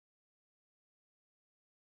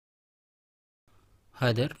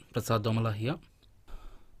Hi there, Prasad Domala here.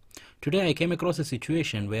 Today I came across a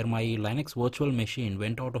situation where my Linux virtual machine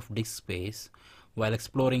went out of disk space while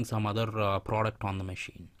exploring some other product on the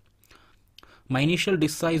machine. My initial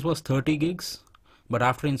disk size was 30 gigs, but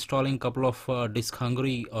after installing a couple of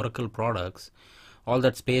disk-hungry Oracle products, all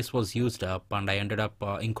that space was used up and I ended up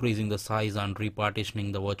increasing the size and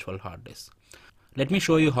repartitioning the virtual hard disk. Let me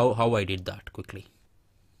show you how I did that quickly.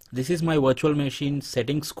 This is my virtual machine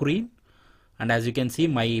settings screen, and as you can see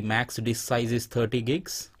my max disk size is 30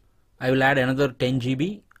 gigs. I will add another 10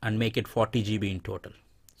 GB and make it 40 GB in total.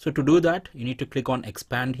 So to do that, you need to click on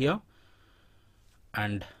expand here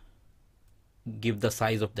and give the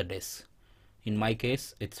size of the disk. In my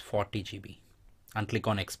case, it's 40 GB and click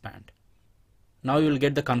on expand. Now you will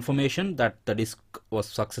get the confirmation that the disk was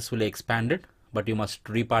successfully expanded, but you must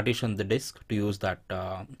repartition the disk to use that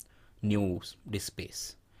new disk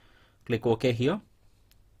space. Click OK here.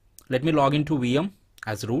 Let me log into VM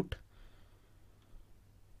as root.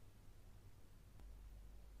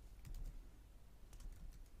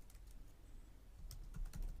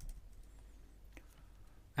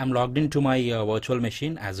 I'm logged into my virtual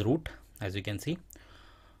machine as root, as you can see.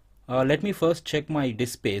 Let me first check my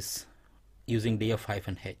disk space using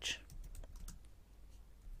df-h.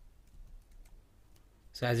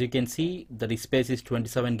 So as you can see, the disk space is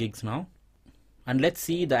 27 gigs now. And let's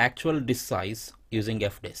see the actual disk size using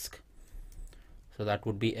fdisk. So that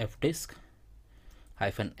would be fdisk-l.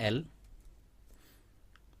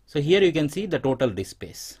 So here you can see the total disk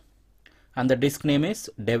space. And the disk name is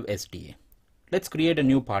dev-sda. Let's create a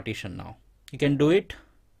new partition now. You can do it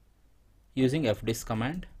using fdisk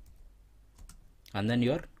command and then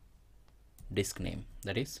your disk name,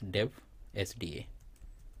 that is dev-sda.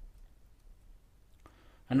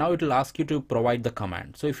 And now it will ask you to provide the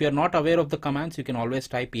command. So if you are not aware of the commands, you can always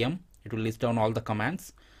type m. It will list down all the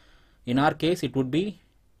commands. In our case, it would be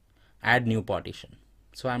add new partition.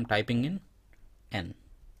 So I am typing in n.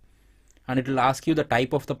 And it will ask you the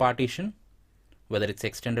type of the partition, whether it's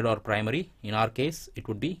extended or primary. In our case, it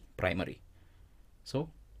would be primary. So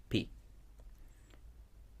P.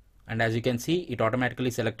 And as you can see, it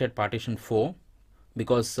automatically selected partition 4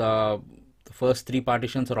 because the first 3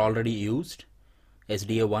 partitions are already used.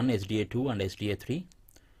 SDA1, SDA2 and SDA3.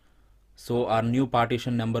 So our new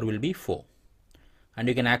partition number will be 4. And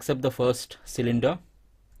you can accept the first cylinder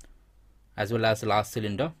as well as the last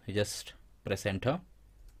cylinder. You just press enter.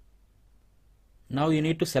 Now you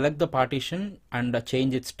need to select the partition and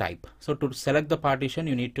change its type. So to select the partition,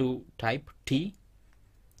 you need to type T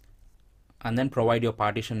and then provide your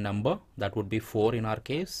partition number. That would be 4 in our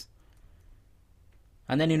case.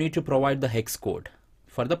 And then you need to provide the hex code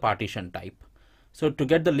for the partition type. So to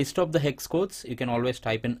get the list of the hex codes, you can always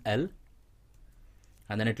type in L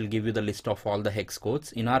and then it will give you the list of all the hex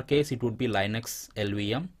codes. In our case, it would be Linux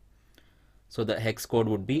LVM. So the hex code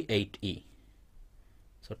would be 8E.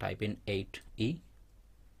 So type in 8E.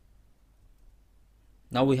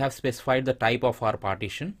 Now we have specified the type of our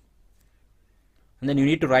partition. And then you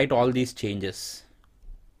need to write all these changes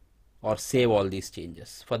or save all these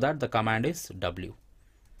changes. For that, the command is W.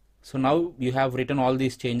 So now you have written all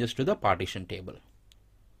these changes to the partition table.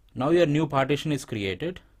 Now your new partition is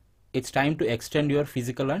created. It's time to extend your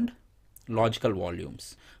physical and logical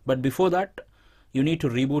volumes. But before that, you need to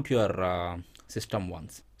reboot your system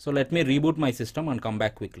once. So let me reboot my system and come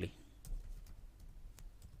back quickly.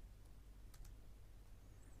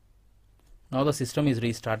 Now the system is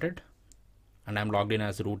restarted and I'm logged in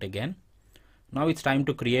as root again. Now it's time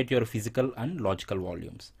to create your physical and logical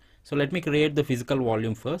volumes. So let me create the physical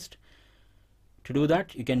volume first. To do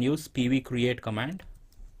that, you can use pv create command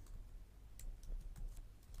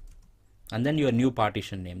and then your new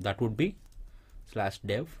partition name, that would be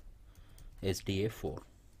 /dev sda4.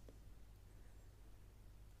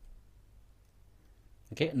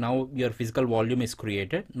 Okay, now your physical volume is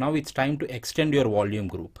created. Now it's time to extend your volume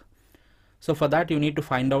group. So for that, you need to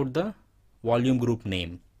find out the volume group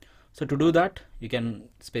name. So to do that, you can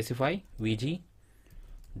specify vg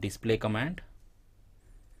display command,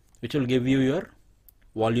 which will give you your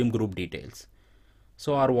volume group details.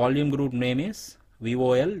 So our volume group name is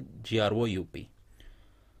volgroup.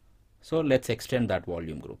 So let's extend that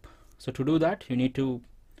volume group. So to do that, you need to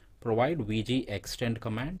provide vg extend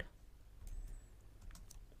command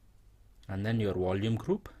and then your volume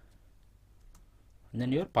group and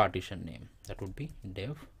then your partition name, that would be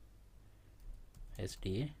dev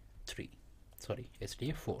sda4.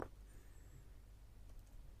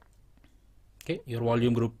 Okay, your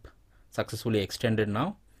volume group successfully extended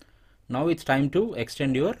now. Now it's time to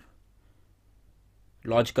extend your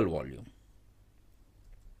logical volume.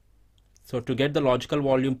 So to get the logical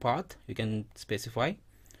volume path, you can specify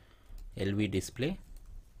LV display.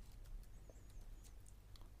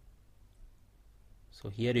 So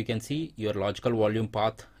here you can see your logical volume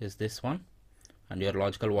path is this one, and your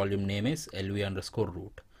logical volume name is LV underscore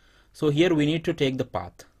root. So here we need to take the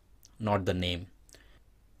path, not the name.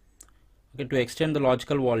 Okay, to extend the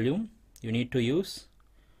logical volume, you need to use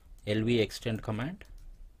LV extend command,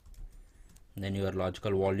 then your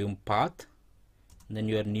logical volume path, then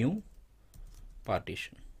your new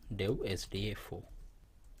partition dev SDA4.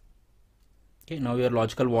 Okay, now your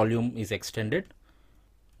logical volume is extended.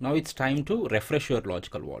 Now it's time to refresh your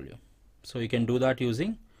logical volume. So you can do that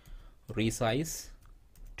using resize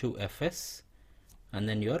to fs and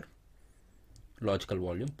then your logical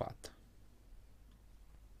volume path.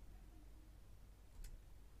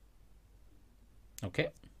 Okay,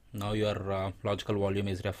 now your logical volume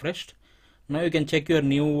is refreshed. Now you can check your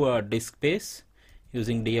new disk space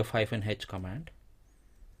using df-h command.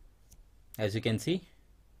 As you can see,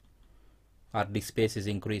 our disk space is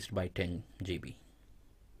increased by 10 GB.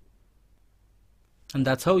 And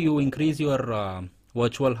that's how you increase your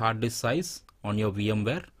virtual hard disk size on your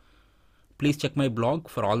VMware. Please check my blog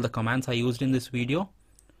for all the commands I used in this video.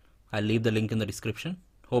 I'll leave the link in the description.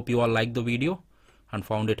 Hope you all liked the video and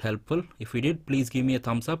found it helpful. If you did, please give me a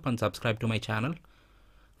thumbs up and subscribe to my channel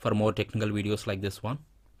for more technical videos like this one.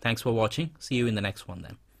 Thanks for watching. See you in the next one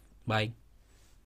then. Bye.